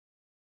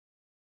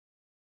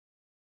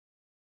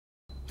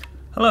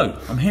Hello,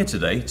 I'm here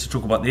today to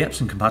talk about the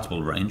Epson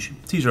Compatible range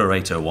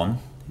T0801,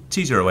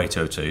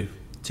 T0802,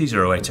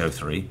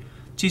 T0803,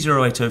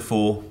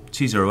 T0804,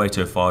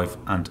 T0805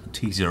 and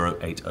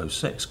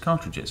T0806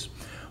 cartridges,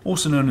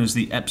 also known as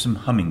the Epson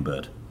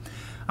Hummingbird.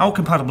 Our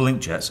compatible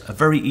inkjets are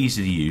very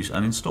easy to use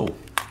and install.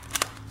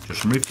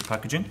 Just remove the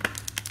packaging,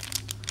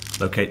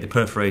 locate the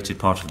perforated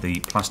part of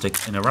the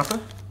plastic inner wrapper,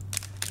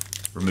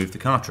 remove the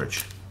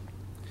cartridge,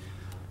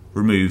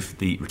 remove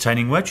the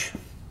retaining wedge,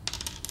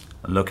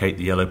 and locate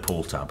the yellow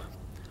pull tab.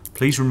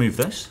 Please remove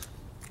this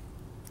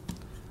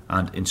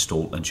and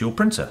install into your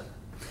printer.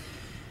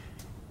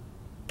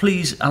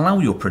 Please allow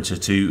your printer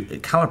to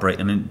calibrate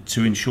and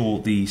to ensure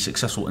the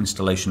successful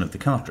installation of the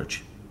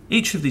cartridge.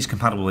 Each of these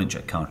compatible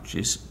inkjet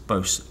cartridges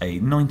boasts a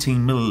 19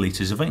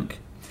 millilitres of ink.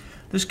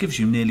 This gives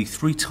you nearly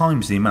 3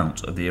 times the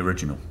amount of the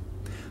original.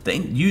 The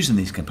ink used in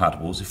these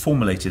compatibles is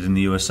formulated in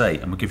the USA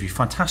and will give you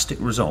fantastic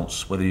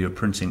results whether you're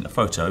printing a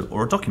photo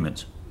or a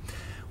document.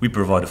 We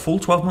provide a full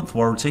 12-month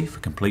warranty for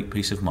complete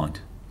peace of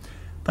mind.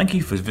 Thank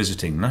you for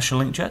visiting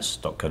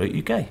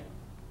nationalinkjets.co.uk.